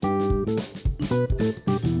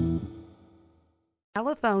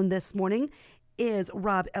Telephone this morning is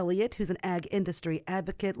Rob Elliott, who's an ag industry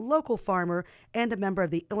advocate, local farmer, and a member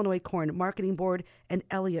of the Illinois Corn Marketing Board and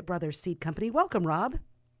Elliott Brothers Seed Company. Welcome, Rob.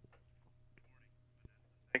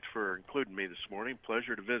 Thanks for including me this morning.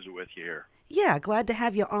 Pleasure to visit with you here. Yeah, glad to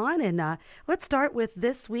have you on. And let's start with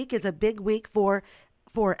this week is a big week for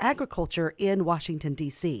agriculture in Washington,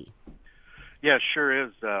 D.C. Yeah, sure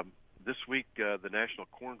is. This week, the National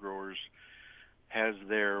Corn Growers has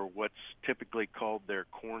their what's typically called their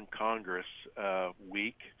Corn Congress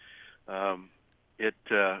week. It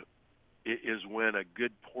is when a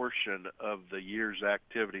good portion of the year's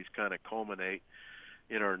activities kind of culminate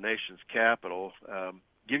in our nation's capital.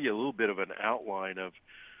 Give you a little bit of an outline of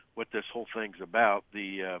what this whole thing's about.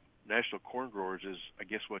 The National Corn Growers is, I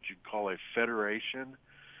guess, what you'd call a federation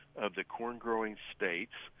of the corn growing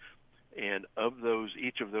states. And of those,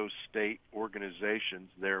 each of those state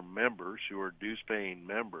organizations, their members, who are dues-paying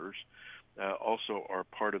members, also are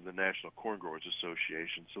part of the National Corn Growers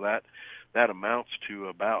Association. So that amounts to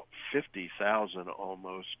about 50,000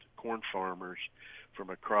 almost corn farmers from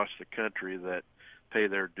across the country that pay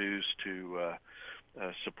their dues to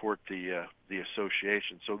support the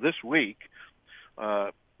association. So this week,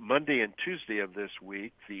 Monday and Tuesday of this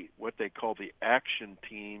week, what they call the action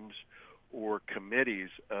teams or committees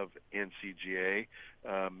of NCGA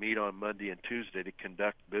meet on Monday and Tuesday to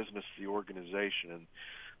conduct business of the organization. And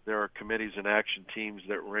there are committees and action teams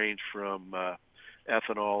that range from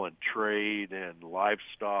ethanol and trade and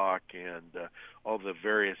livestock and all the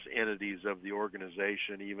various entities of the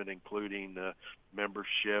organization, even including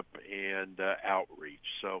membership and outreach.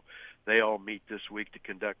 So they all meet this week to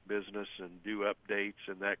conduct business and do updates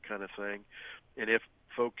and that kind of thing. And if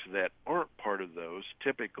folks that aren't part of those,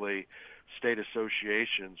 typically state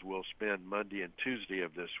associations will spend Monday and Tuesday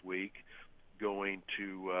of this week going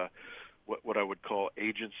to what I would call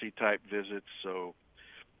agency-type visits. So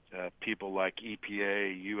people like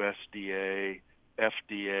EPA, USDA,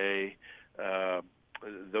 FDA,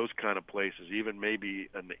 those kind of places, even maybe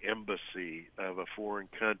an embassy of a foreign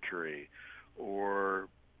country, or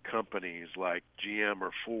companies like GM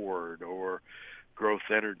or Ford or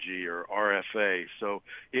Growth Energy or RFA. So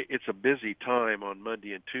it's a busy time on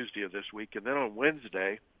Monday and Tuesday of this week. And then on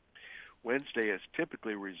Wednesday is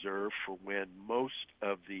typically reserved for when most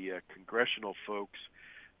of the congressional folks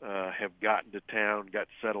have gotten to town, got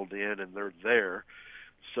settled in, and they're there.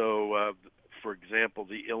 So, for example,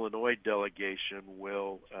 the Illinois delegation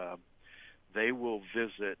will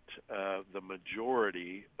visit the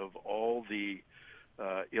majority of all the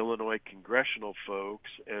Illinois congressional folks,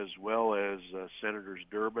 as well as Senators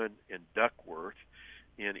Durbin and Duckworth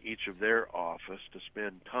in each of their office to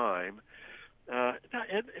spend time. And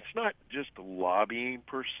it's not just lobbying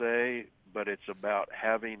per se, but it's about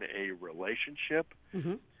having a relationship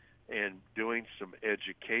and doing some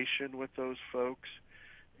education with those folks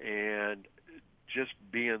and just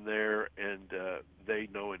being there and they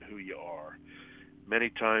knowing who you are.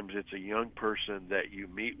 Many times it's a young person that you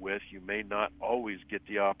meet with. You may not always get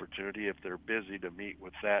the opportunity, if they're busy, to meet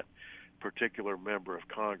with that particular member of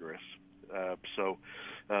Congress. So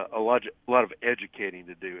a lot of educating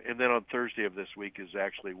to do. And then on Thursday of this week is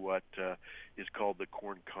actually what is called the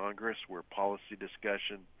Corn Congress, where policy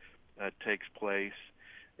discussion takes place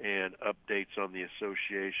and updates on the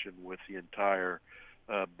association with the entire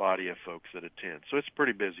body of folks that attend. So it's a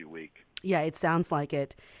pretty busy week. Yeah, it sounds like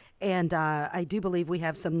it. And I do believe we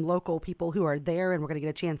have some local people who are there, and we're going to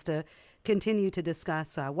get a chance to continue to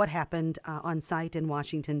discuss what happened on site in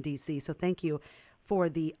Washington, D.C. So thank you for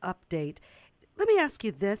the update. Let me ask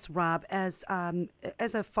you this, Rob. As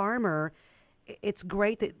a farmer, it's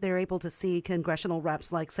great that they're able to see congressional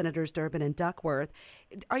reps like Senators Durbin and Duckworth.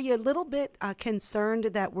 Are you a little bit concerned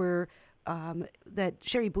that that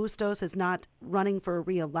Cheri Bustos is not running for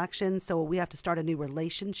re-election, so we have to start a new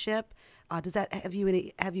relationship? Does that have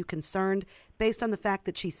you concerned, based on the fact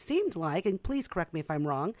that she seemed like, and please correct me if I'm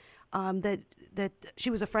wrong, that she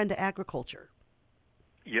was a friend to agriculture?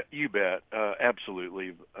 Yeah, you bet.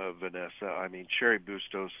 Absolutely, Vanessa. I mean, Cheri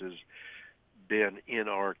Bustos has been in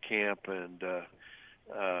our camp and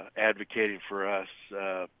advocating for us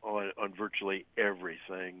on virtually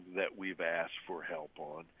everything that we've asked for help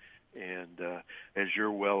on. And as you're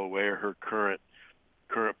well aware, her current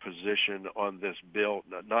position on this bill,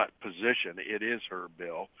 not position, it is her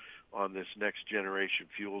bill on this Next Generation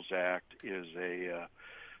Fuels Act, is a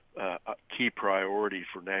key priority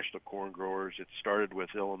for National Corn Growers. It started with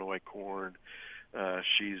Illinois Corn.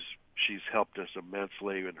 She's helped us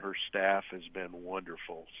immensely, and her staff has been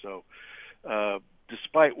wonderful. So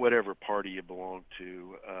despite whatever party you belong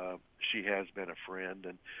to, she has been a friend.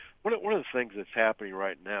 And one of the things that's happening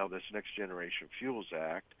right now, this Next Generation Fuels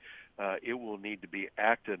Act, it will need to be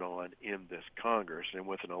acted on in this Congress. And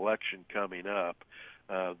with an election coming up,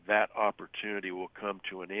 that opportunity will come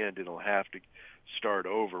to an end. It'll have to start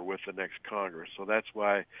over with the next Congress. So that's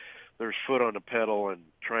why there's foot on the pedal and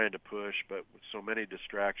trying to push, but with so many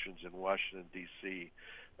distractions in Washington, D.C.,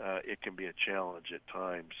 it can be a challenge at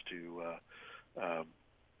times to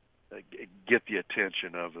get the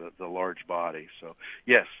attention of the large body. So,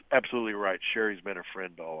 yes, absolutely right. Sherry's been a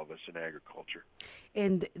friend to all of us in agriculture.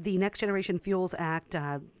 And the Next Generation Fuels Act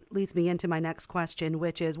leads me into my next question,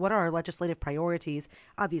 which is, what are our legislative priorities?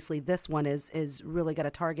 Obviously, this one is really got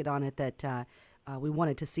a target on it that we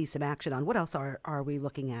wanted to see some action on. What else are we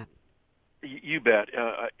looking at? You bet.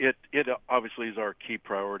 It obviously is our key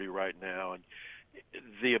priority right now, and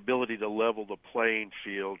the ability to level the playing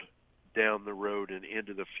field down the road and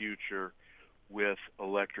into the future with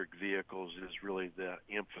electric vehicles is really the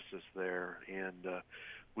emphasis there. And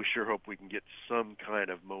we sure hope we can get some kind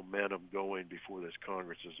of momentum going before this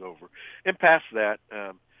Congress is over. And past that,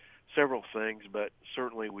 several things, but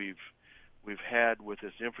certainly we've had with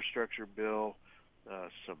this infrastructure bill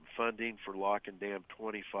some funding for Lock and Dam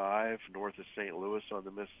 25 north of St. Louis on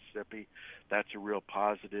the Mississippi. That's a real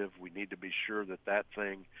positive. We need to be sure that that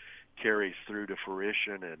thing carries through to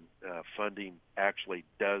fruition and funding actually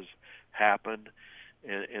does happen.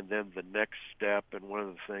 And then the next step, and one of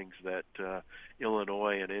the things that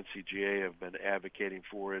Illinois and NCGA have been advocating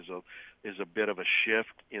for is a bit of a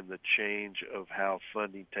shift in the change of how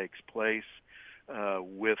funding takes place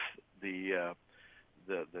with the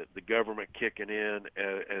government kicking in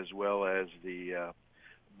as well as the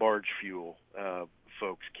barge fuel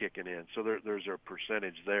folks kicking in. So there's a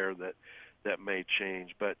percentage there that may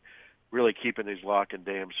change, but really keeping these lock and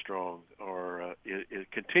dams strong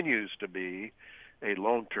it continues to be a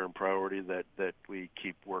long-term priority that we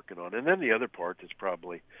keep working on. And then the other part is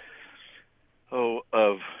probably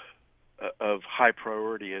of high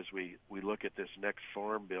priority as we look at this next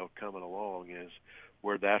farm bill coming along is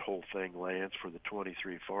where that whole thing lands for the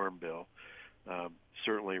 23 Farm Bill.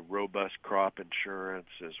 Certainly robust crop insurance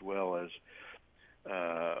as well as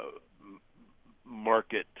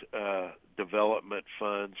market development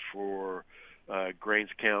funds for Grains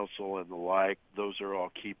Council and the like. Those are all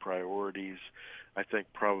key priorities. I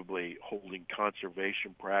think probably holding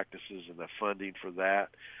conservation practices and the funding for that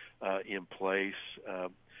in place. A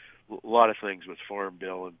lot of things with Farm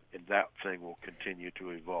Bill, and that thing will continue to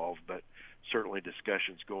evolve, but certainly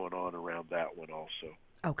discussions going on around that one also.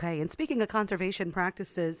 Okay, and speaking of conservation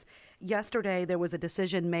practices, yesterday there was a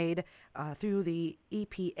decision made through the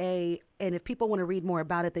EPA, and if people want to read more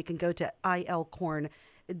about it, they can go to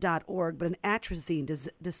ilcorn.org, but an atrazine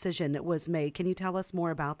decision was made. Can you tell us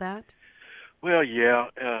more about that? Well, yeah,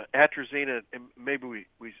 atrazine, and maybe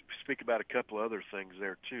we speak about a couple other things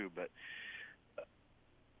there too, but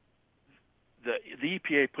the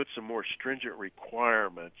EPA put some more stringent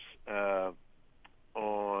requirements on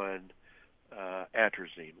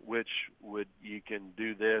atrazine, which you can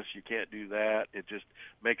do this, you can't do that. It just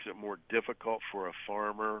makes it more difficult for a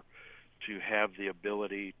farmer to have the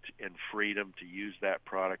ability and freedom to use that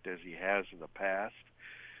product as he has in the past.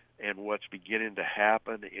 And what's beginning to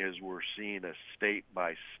happen is we're seeing a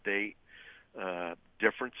state-by-state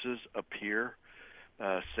differences appear.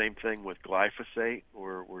 Same thing with glyphosate.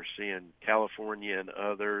 We're seeing California and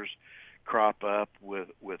others crop up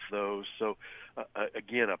with those. So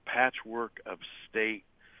again, a patchwork of state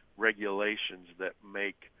regulations that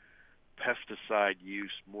make pesticide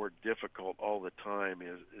use more difficult all the time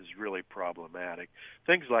is really problematic.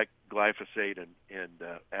 Things like glyphosate and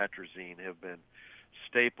atrazine have been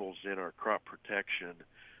staples in our crop protection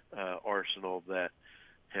arsenal that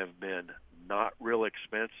have been not real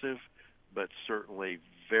expensive, but certainly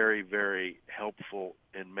very, very helpful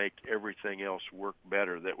and make everything else work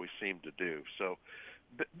better that we seem to do. So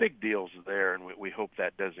big deals there, and we hope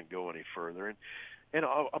that doesn't go any further. And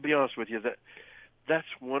I'll be honest with you, that's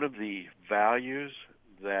one of the values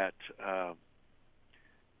that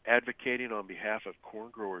advocating on behalf of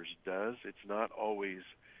corn growers does. It's not always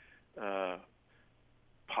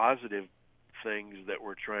positive things that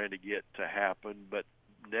we're trying to get to happen, but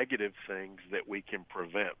negative things that we can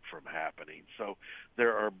prevent from happening. So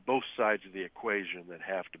there are both sides of the equation that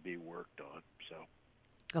have to be worked on. So.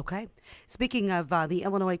 Okay. Speaking of the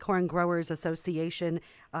Illinois Corn Growers Association,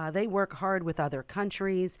 they work hard with other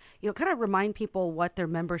countries. Kind of remind people what their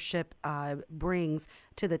membership brings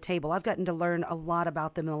to the table. I've gotten to learn a lot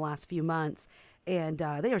about them in the last few months, and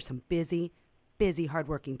they are some busy,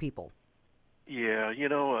 hardworking people. Yeah,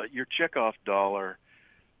 your checkoff dollar.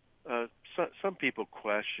 Some people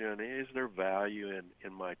question, is there value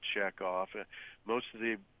in my checkoff? Most of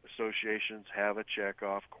the associations have a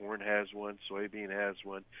checkoff. Corn has one, soybean has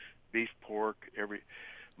one, beef, pork,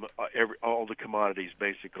 all the commodities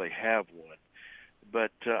basically have one.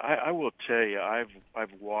 But I will tell you,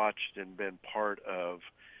 I've watched and been part of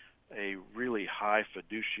a really high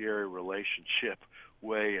fiduciary relationship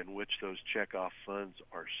way in which those checkoff funds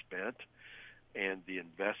are spent, and the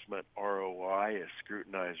investment ROI is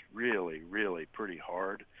scrutinized really, really pretty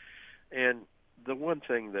hard. And the one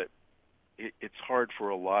thing that it's hard for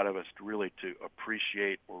a lot of us to really to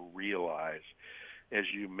appreciate or realize, as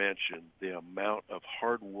you mentioned, the amount of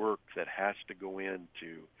hard work that has to go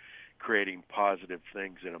into creating positive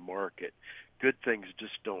things in a market. Good things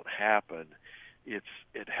just don't happen. It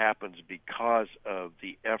happens because of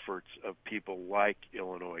the efforts of people like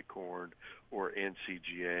Illinois Corn or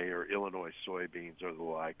NCGA or Illinois Soybeans or the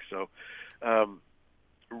like. So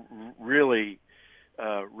really,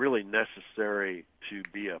 really necessary to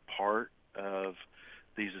be a part of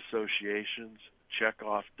these associations.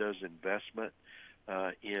 Checkoff does investment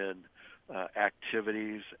in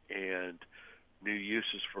activities and new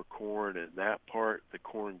uses for corn, and that part, the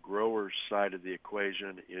corn growers side of the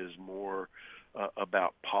equation, is more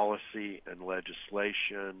about policy and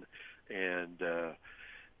legislation and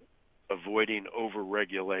avoiding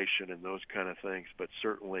over-regulation and those kind of things. But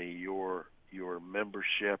certainly your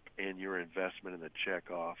membership and your investment in the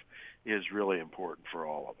checkoff is really important for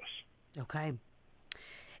all of us. Okay.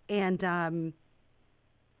 And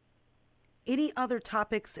any other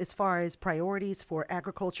topics as far as priorities for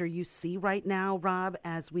agriculture you see right now, Rob,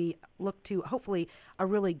 as we look to hopefully a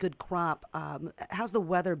really good crop? How's the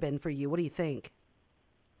weather been for you? What do you think?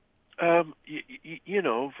 For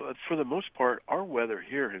the most part, our weather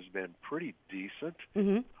here has been pretty decent.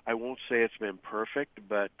 Mm-hmm. I won't say it's been perfect,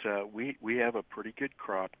 but we have a pretty good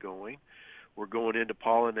crop going. We're going into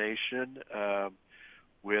pollination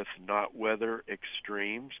with not weather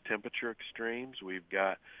extremes, temperature extremes. We've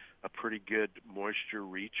got a pretty good moisture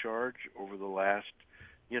recharge over the last,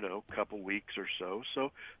 couple weeks or so.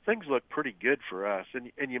 So things look pretty good for us.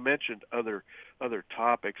 And you mentioned other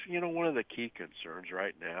topics. One of the key concerns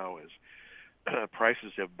right now is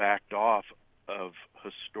prices have backed off of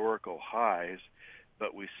historical highs,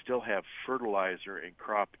 but we still have fertilizer and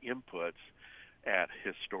crop inputs at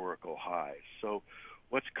historical highs. So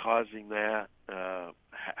what's causing that?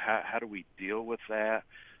 How do we deal with that?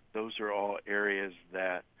 Those are all areas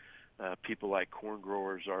that people like corn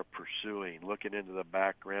growers are pursuing, looking into the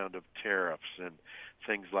background of tariffs and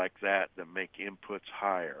things like that make inputs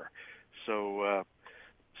higher. So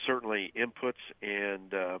certainly inputs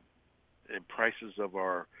and prices of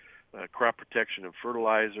our crop protection and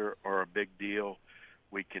fertilizer are a big deal.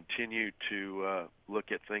 We continue to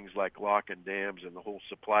look at things like lock and dams and the whole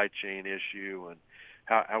supply chain issue and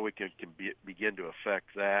how we can begin to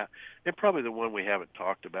affect that. And probably the one we haven't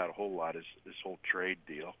talked about a whole lot is this whole trade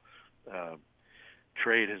deal.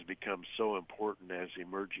 Trade has become so important as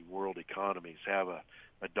emerging world economies have a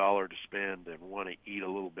dollar to spend and want to eat a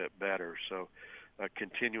little bit better. So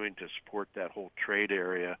continuing to support that whole trade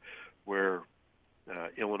area where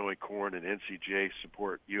Illinois Corn and NCGA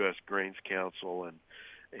support U.S. Grains Council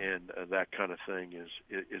and that kind of thing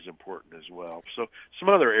is important as well. So some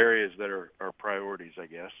other areas that are priorities, I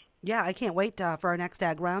guess. Yeah, I can't wait for our next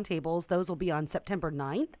Ag Roundtables. Those will be on September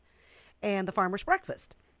 9th, and the Farmer's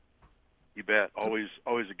Breakfast. You bet. Always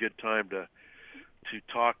a good time to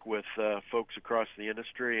talk with folks across the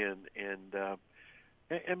industry and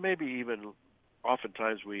maybe even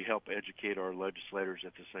oftentimes we help educate our legislators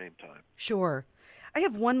at the same time. Sure. I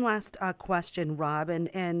have one last question, Rob,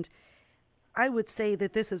 and I would say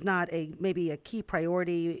that this is not maybe a key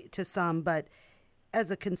priority to some, but as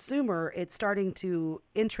a consumer, it's starting to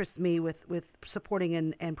interest me with supporting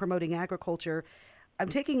and promoting agriculture. I'm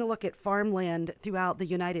taking a look at farmland throughout the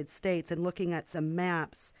United States and looking at some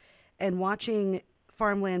maps and watching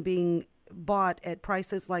farmland being bought at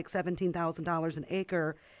prices like $17,000 an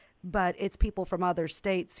acre, but it's people from other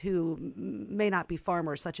states who may not be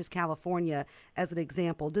farmers, such as California, as an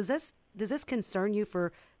example. Does this concern you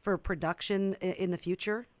for production in the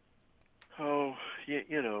future? Oh,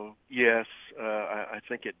 yes, I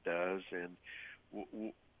think it does.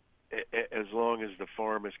 And as long as the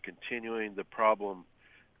farm is continuing, the problem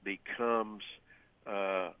becomes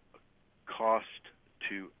cost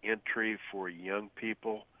to entry for young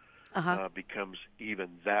people becomes even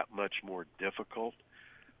that much more difficult.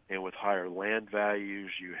 And with higher land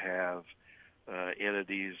values, you have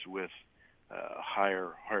entities with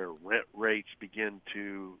higher rent rates begin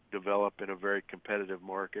to develop in a very competitive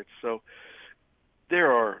market. So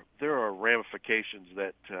There are ramifications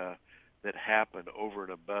that happen over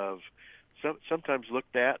and above. Sometimes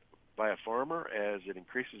looked at by a farmer as it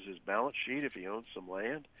increases his balance sheet if he owns some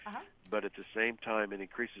land, but at the same time it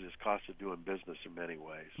increases his cost of doing business in many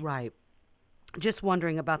ways. Right. Just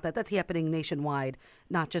wondering about that. That's happening nationwide,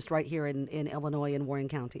 not just right here in Illinois and Warren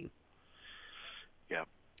County. Yeah.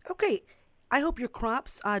 Okay. I hope your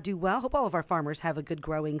crops do well. Hope all of our farmers have a good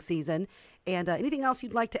growing season. And anything else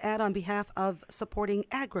you'd like to add on behalf of supporting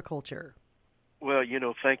agriculture? Well,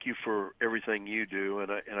 thank you for everything you do,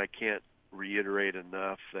 and I can't reiterate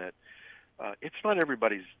enough that it's not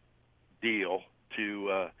everybody's deal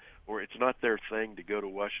or it's not their thing to go to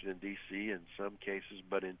Washington, D.C. in some cases,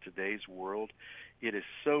 but in today's world, it is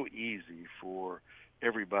so easy for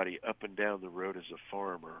everybody up and down the road as a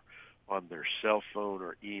farmer on their cell phone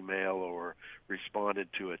or email or responded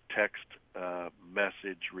to a text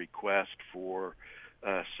message request for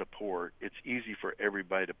support. It's easy for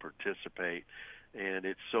everybody to participate, and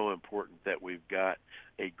it's so important that we've got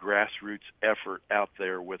a grassroots effort out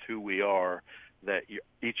there with who we are, that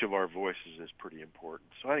each of our voices is pretty important.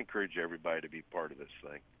 So I encourage everybody to be part of this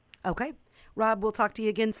thing. Okay. Rob, we'll talk to you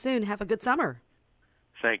again soon. Have a good summer.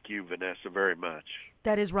 Thank you, Vanessa, very much.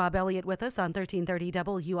 That is Rob Elliott with us on 1330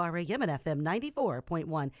 WRAM and FM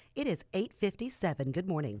 94.1. It is 8:57. Good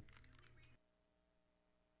morning.